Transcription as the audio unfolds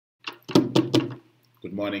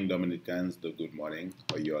Good morning, Dominicans. Good morning.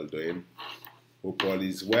 How you all doing? Hope all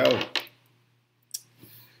is well.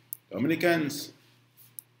 Dominicans,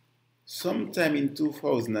 sometime in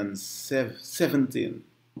 2017,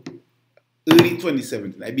 early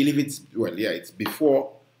 2017, I believe it's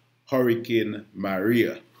before Hurricane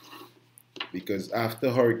Maria. Because after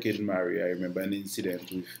Hurricane Maria, I remember an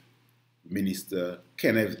incident with Minister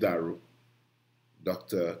Kenneth Darrow,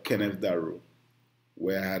 Dr. Kenneth Darrow,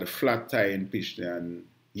 where I had a flat tire in Pishney and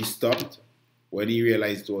he stopped. When he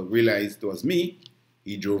realized it was me,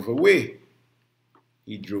 he drove away.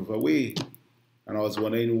 And I was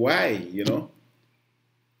wondering why.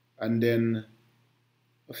 And then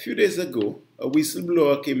a few days ago, a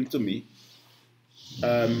whistleblower came to me,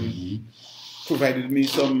 provided me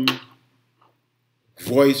some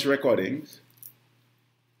voice recordings.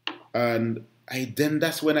 And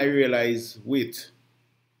that's when I realized, wait,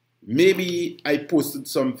 maybe I posted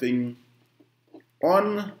something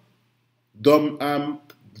on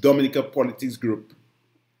Dominica Politics Group,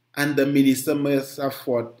 and the minister must have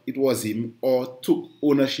thought it was him or took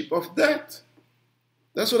ownership of that.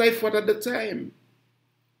 That's what I thought at the time.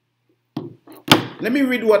 Let me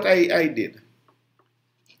read what I did.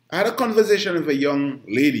 I had a conversation with a young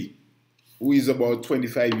lady who is about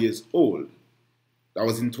 25 years old. That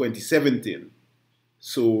was in 2017.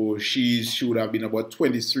 So she should have been about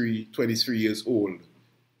 23 years old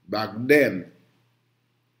back then.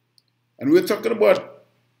 And we were talking about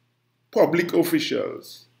public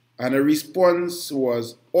officials. And the response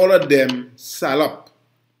was, all of them salop.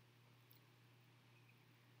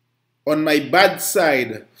 On my bad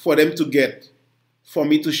side for them to get, for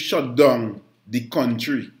me to shut down the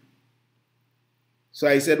country. So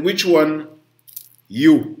I said, which one?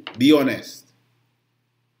 You, be honest.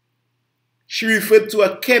 She referred to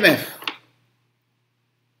a Kenneth.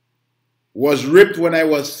 Was raped when I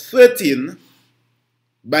was 13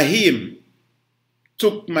 by him.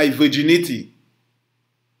 Took my virginity.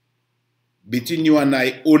 Between you and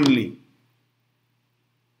I only.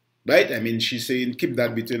 Right? I mean, she's saying, keep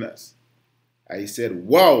that between us. I said,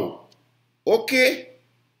 wow. Okay.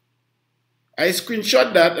 I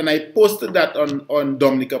screenshot that and I posted that on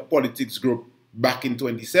Dominica Politics Group back in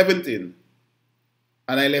 2017.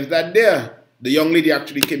 And I left that there. The young lady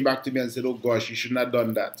actually came back to me and said, oh gosh, you shouldn't have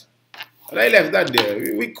done that. And I left that there.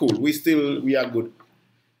 We cool. We are good.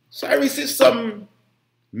 So I received some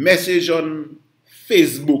message on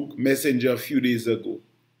Facebook Messenger a few days ago.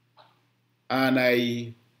 And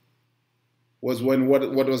I was wondering,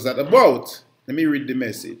 what was that about? Let me read the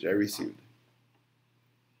message I received.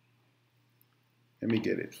 Let me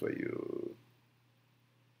get it for you.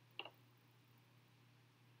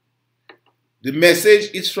 The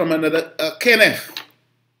message is from another Kenneth.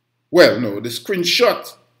 Well, no, the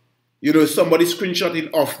screenshot. Somebody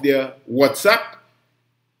screenshotting off their WhatsApp.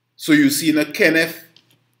 So you see a Kenneth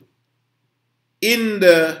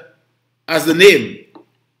as the name.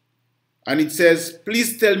 And it says,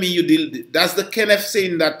 please tell me you deleted. That's the Kenneth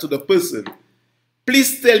saying that to the person.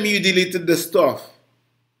 Please tell me you deleted the stuff.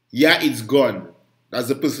 Yeah, it's gone. That's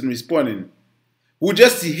the person responding. Who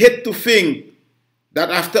just hate to think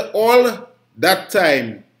that after all that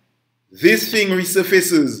time, this thing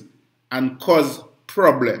resurfaces and cause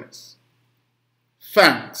problems.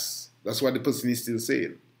 Thanks. That's what the person is still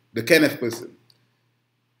saying. The Kenneth person.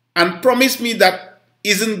 And promise me that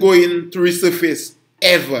isn't going to resurface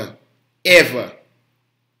ever. Ever.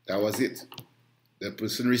 That was it. The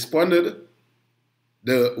person responded.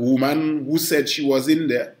 The woman who said she was in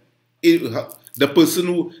there.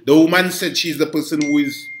 The woman said she's the person who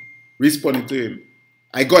is responding to him.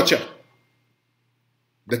 I gotcha.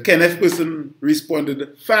 The Kenneth person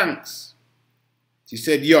responded, thanks. She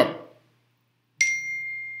said, yup.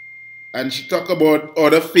 And she talked about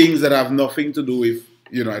other things that have nothing to do with,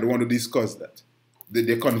 I don't want to discuss that.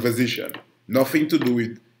 The conversation. Nothing to do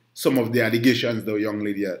with some of the allegations the young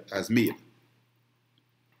lady has made.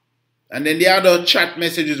 And then the other chat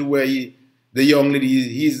messages where the young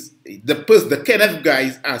lady, the Kenneth guy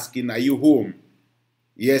is asking, are you home?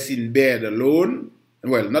 Yes, in bed, alone.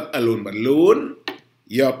 Well, not alone, but alone.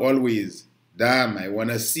 Yup, always. Damn, I want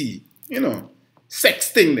to see.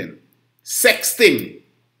 Sexting then. Sexting.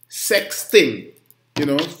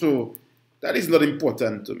 So that is not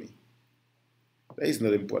important to me. That is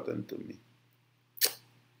not important to me.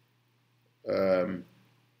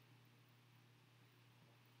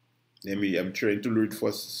 I'm trying to look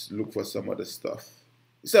for some other stuff.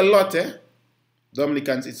 It's a lot,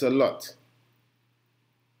 Dominicans, it's a lot.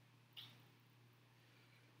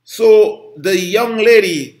 So the young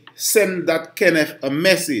lady sent that Kenneth a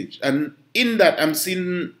message, and in that I'm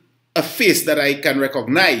seeing a face that I can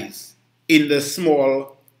recognize in the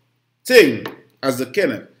small thing as the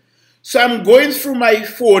Kenneth. So I'm going through my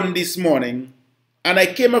phone this morning and I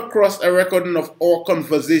came across a recording of our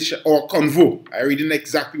conversation, or convo. I read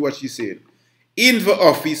exactly what she said in the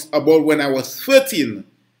office about when I was 13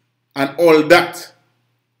 and all that.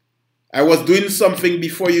 I was doing something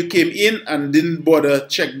before you came in and didn't bother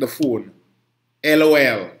check the phone.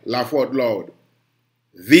 LOL, laugh out loud.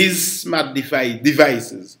 These smart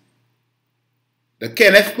devices. The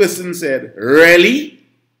Kenneth person said, really?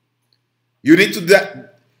 You need to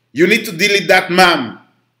delete that, ma'am.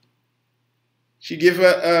 She gave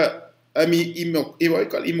her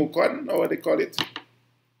emoticon, or what they call it?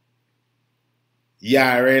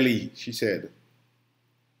 Yeah, really, she said.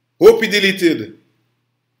 Hope you deleted.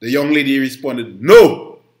 The young lady responded,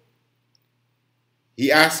 no.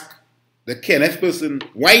 He asked the Kenneth person,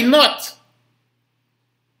 why not?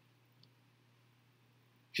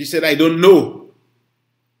 She said, I don't know.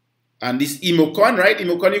 And this emocon, right?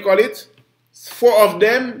 Emocon you call it? 4 of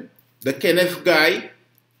them. The Kenneth guy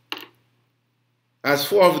has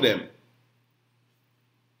 4 of them.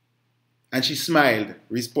 And she smiled,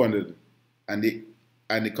 responded, and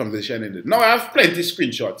the conversation ended. Now I have plenty of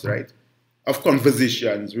screenshots, right? Of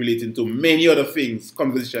conversations relating to many other things,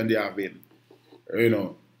 conversation they have in. You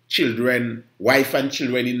know, children, wife and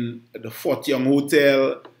children in the Fort Young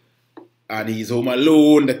Hotel, and he's home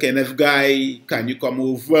alone, the Kenneth guy, can you come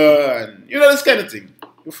over? And you know, this kind of thing.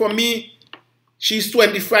 For me, she's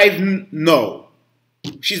 25 now.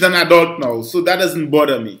 She's an adult now, so that doesn't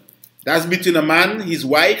bother me. That's between a man, his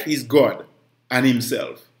wife, his God, and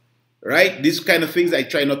himself. Right? These kind of things I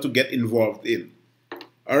try not to get involved in.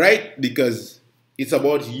 Alright? Because it's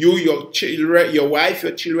about you, your children, your wife,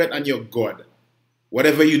 your children, and your God.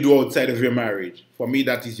 Whatever you do outside of your marriage, for me,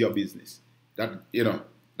 that is your business. That, you know,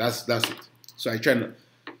 that's it. So I try not.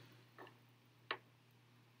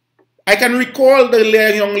 I can recall the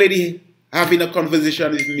young lady having a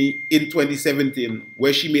conversation with me in 2017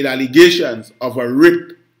 where she made allegations of a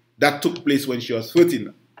rape that took place when she was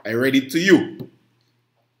 13. I read it to you.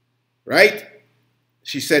 Right?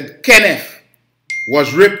 She said, Kenneth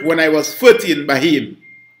was raped when I was 13 by him.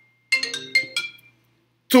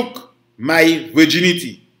 Took my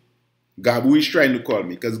virginity. Gabu is trying to call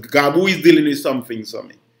me because Gabu is dealing with something for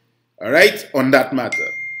me. Alright? On that matter.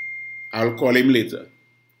 I'll call him later.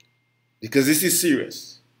 Because this is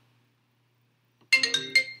serious.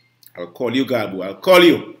 I'll call you, Gabu. I'll call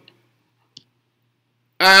you.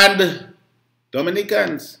 And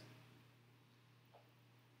Dominicans.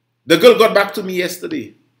 The girl got back to me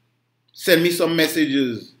yesterday. Send me some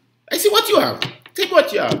messages. I see what you have. Take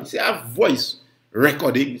what you have. You see, I have voice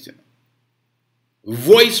recordings, you know.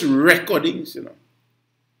 Voice recordings, you know.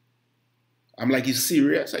 I'm like, you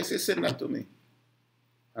serious? I say, send that to me.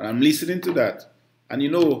 And I'm listening to that. And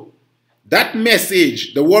you know, that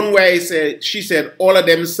message, the one where she said, all of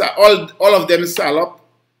them sell up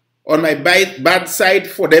on my bad side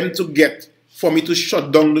for them to get, for me to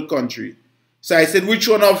shut down the country. So I said, which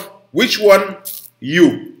one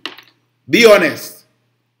you? Be honest.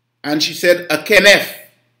 And she said, a Kenneth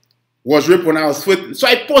was raped when I was 14. So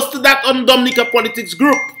I posted that on Dominica Politics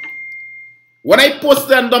Group. When I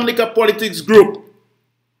posted on Dominica Politics Group,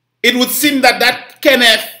 it would seem that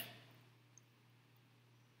Kenneth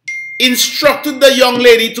instructed the young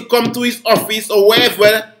lady to come to his office or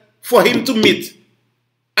wherever for him to meet.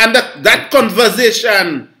 And that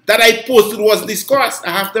conversation that I posted was discussed.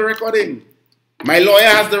 I have the recording. My lawyer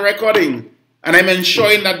has the recording. And I'm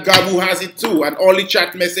ensuring that Gabu has it too. And all the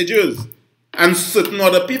chat messages. And certain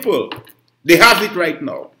other people. They have it right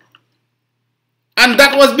now. And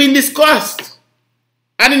that was being discussed.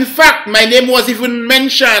 And in fact, my name was even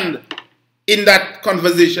mentioned in that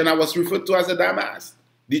conversation. I was referred to as a dumbass.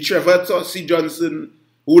 The Trevor C. Johnson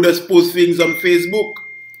who does post things on Facebook.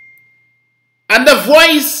 And the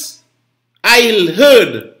voice I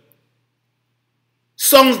heard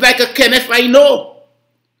songs like a Kenneth I know.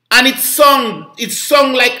 And it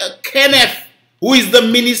sung like a Kenneth who is the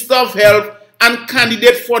Minister of Health and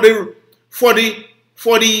candidate for the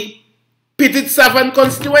Petit Savant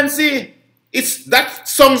constituency. That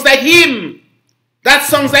sounds like him. That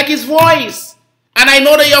sounds like his voice. And I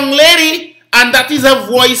know the young lady, and that is her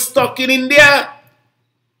voice talking in there.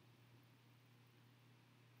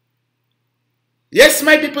 Yes,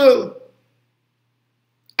 my people.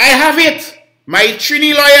 I have it. My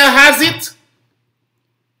Trini lawyer has it.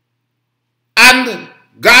 And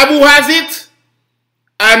Gabu has it.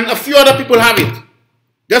 And a few other people have it.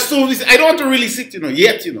 Just so I don't want to release it,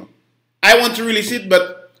 yet, I want to release it,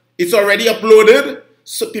 but it's already uploaded.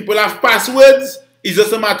 So people have passwords. It's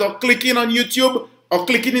just a matter of clicking on YouTube or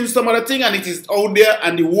clicking in some other thing, and it is out there,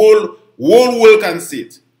 and the whole whole world can see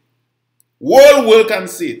it. Whole world can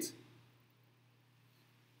see it.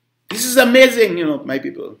 This is amazing, you know, my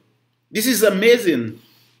people. This is amazing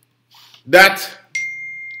that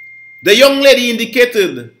the young lady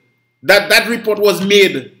indicated that that report was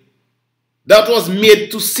made. That was made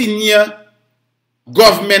to senior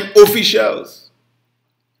government officials.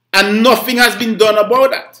 And nothing has been done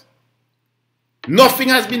about that. Nothing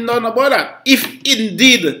has been done about that. If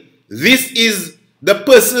indeed this is the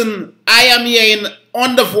person I am hearing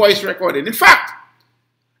on the voice recording. In fact,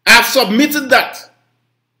 I have submitted that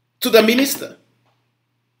to the minister.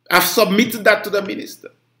 I've submitted that to the minister.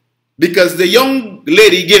 Because the young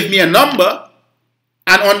lady gave me a number,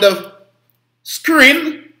 and on the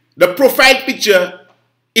screen, the profile picture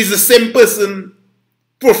is the same person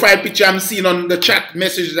profile picture I'm seeing on the chat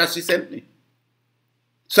message that she sent me.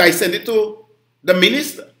 So I sent it to the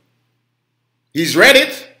minister. He's read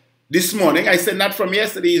it this morning. I sent that from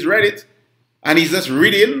yesterday. He's read it. And he's just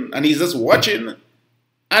reading and he's just watching.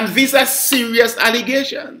 And these are serious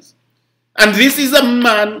allegations. And this is a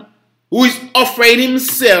man who is offering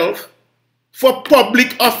himself for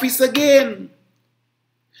public office again.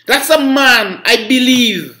 That's a man, I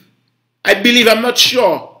believe, I'm not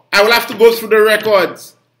sure, I will have to go through the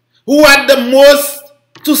records, who had the most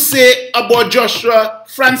to say about Joshua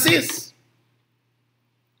Francis,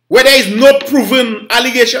 where there is no proven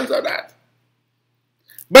allegations of that.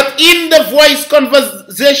 But in the voice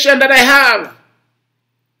conversation that I have,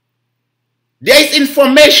 there is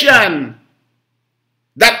information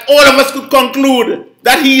that all of us could conclude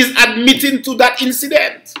that he is admitting to that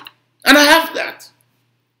incident. And I have that.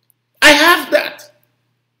 I have that.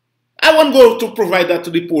 I won't go to provide that to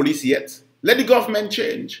the police yet. Let the government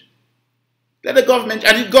change. Let the government,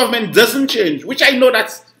 and if the government doesn't change, which I know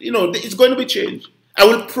that's, you know, it's going to be changed, I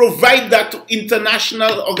will provide that to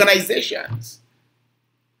international organizations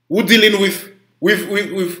who are dealing with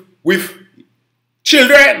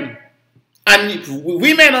children and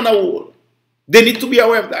women on the whole. They need to be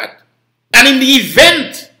aware of that. And in the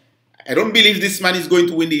event, I don't believe this man is going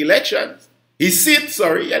to win the elections. His seat,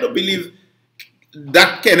 sorry, I don't believe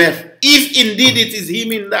that Kenneth, if indeed it is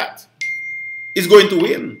him in that, is going to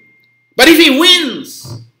win. But if he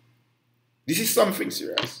wins, this is something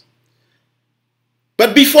serious.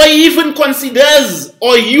 But before he even considers,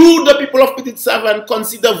 or you, the people of Petit Savane,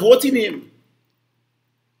 consider voting him,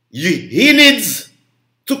 he needs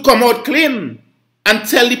to come out clean and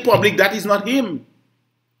tell the public that is not him.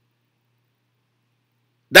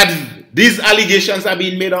 That these allegations are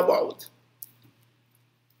being made about.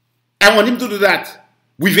 I want him to do that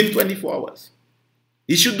within 24 hours.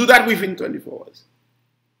 He should do that within 24 hours.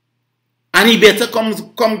 And he better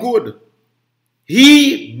come good.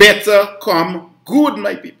 He better come good,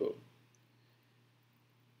 my people.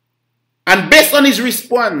 And based on his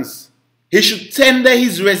response, he should tender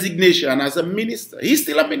his resignation as a minister. He's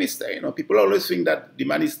still a minister, you know. People always think that the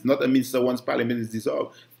man is not a minister once parliament is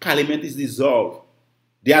dissolved. Parliament is dissolved.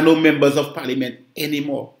 There are no members of parliament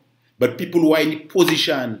anymore. But people who are in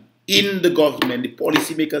position in the government, the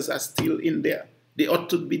policymakers are still in there. They ought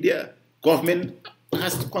to be there. Government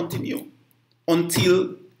has to continue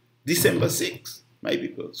until December 6th, my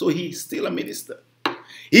people. So he's still a minister.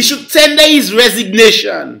 He should tender his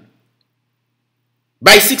resignation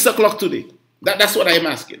by 6 o'clock today. That's what I'm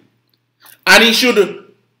asking. And he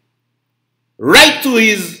should write to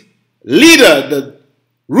his leader, the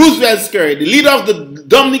Roosevelt Skerry, the leader of the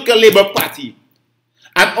Dominican Labour Party,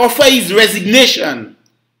 and offer his resignation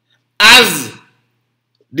as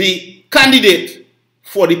the candidate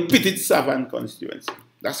for the Petit Savane constituency.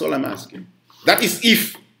 That's all I'm asking. That is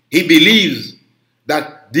if he believes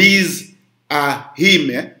that these are him.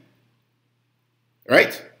 Eh?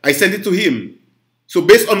 Right? I sent it to him. So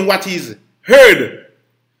based on what he's heard,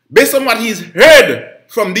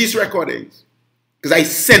 from these recordings, because I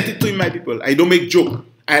sent it to him, my people. I don't make joke.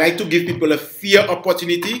 I like to give people a fair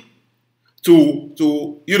opportunity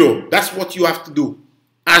to you know, that's what you have to do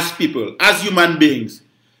as people, as human beings.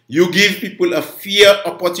 You give people a fair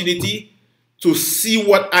opportunity to see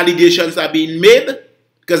what allegations are being made,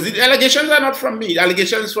 because the allegations are not from me. The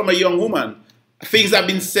allegations from a young woman. Things have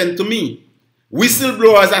been sent to me.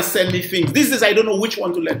 Whistleblowers are sending me things. This is, I don't know which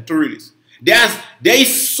one to release. There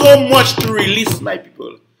is so much to release, my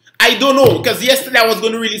people. I don't know, because yesterday I was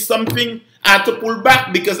going to release something. I had to pull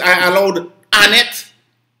back because I allowed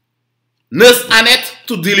Nurse Annette,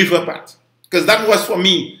 to deliver part. Because that was for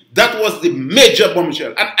me, that was the major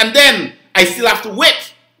bombshell. And then I still have to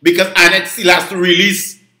wait, because Annette still has to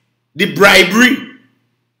release the bribery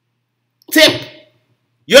tape.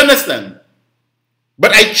 You understand?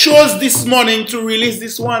 But I chose this morning to release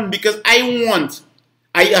this one because I want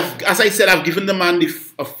As I said, I've given the man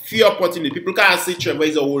a fair opportunity. People can't say Trevor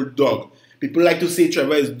is a old dog. People like to say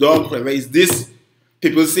Trevor is dog, Trevor is this.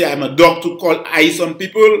 People say I'm a dog to call ice on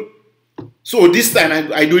people. So this time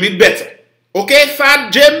I'm doing it better. Okay,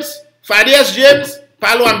 Fad yes James,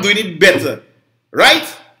 Paulo, I'm doing it better. Right?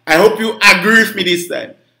 I hope you agree with me this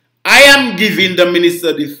time. I am giving the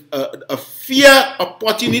minister a fair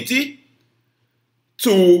opportunity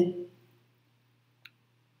to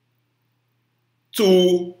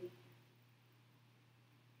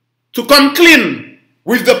come clean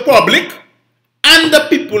with the public and the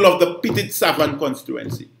people of the Petit Savon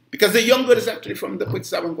constituency. Because the young girl is actually from the Petit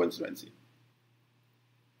Savon constituency.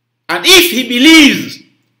 And if he believes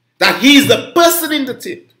that he is the person in the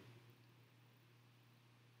tape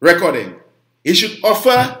recording, he should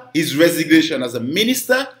offer his resignation as a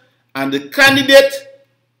minister and the candidate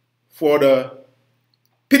for the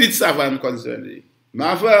Petit Savon constituency.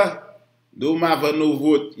 Mava, no Mava, no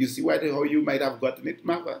vote. You see how you might have gotten it,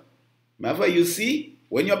 Mava? Mava, you see,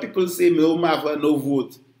 when your people say no Mava, no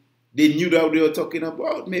vote, they knew what they were talking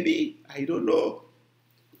about. Maybe, I don't know.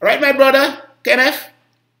 Right, my brother, Kenneth?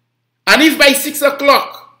 And if by 6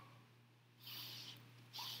 o'clock,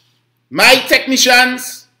 my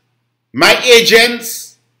technicians, my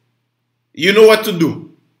agents, you know what to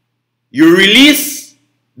do. You release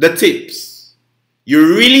the tapes.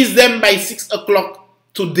 You release them by 6 o'clock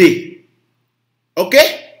today.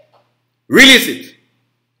 Okay? Release it.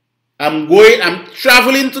 I'm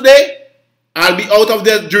traveling today. I'll be out of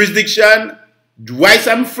the jurisdiction. Whilst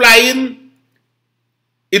I'm flying,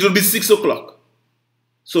 it will be 6 o'clock.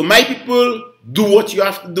 So my people, do what you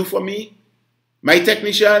have to do for me. My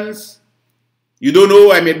technicians, you don't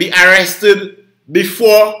know, I may be arrested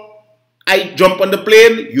before I jump on the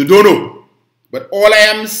plane. You don't know. But all I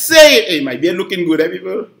am saying, hey, my beard looking good, eh,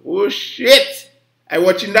 people? Oh, shit. I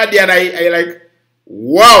watching that there and I like,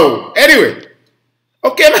 wow. Anyway,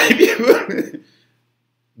 okay, my people.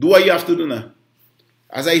 Do what you have to do now.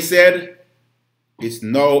 As I said, it's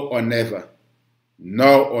now or never.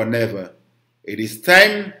 Now or never. It is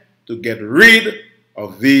time to get rid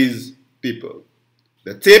of these people.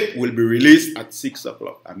 The tape will be released at 6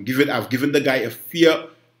 o'clock. I've given the guy a fair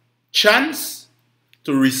chance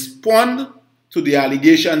to respond to the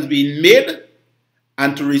allegations being made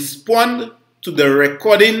and to respond to the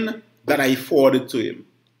recording that I forwarded to him.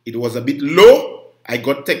 It was a bit low. I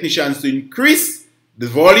got technicians to increase the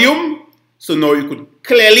volume so now you could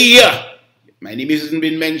clearly hear. My name hasn't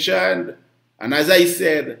been mentioned. And as I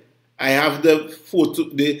said, I have the photo,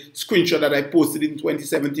 the screenshot that I posted in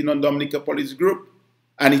 2017 on Dominica Police Group,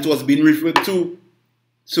 and it was being referred to.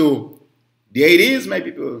 So there it is, my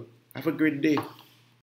people. Have a great day.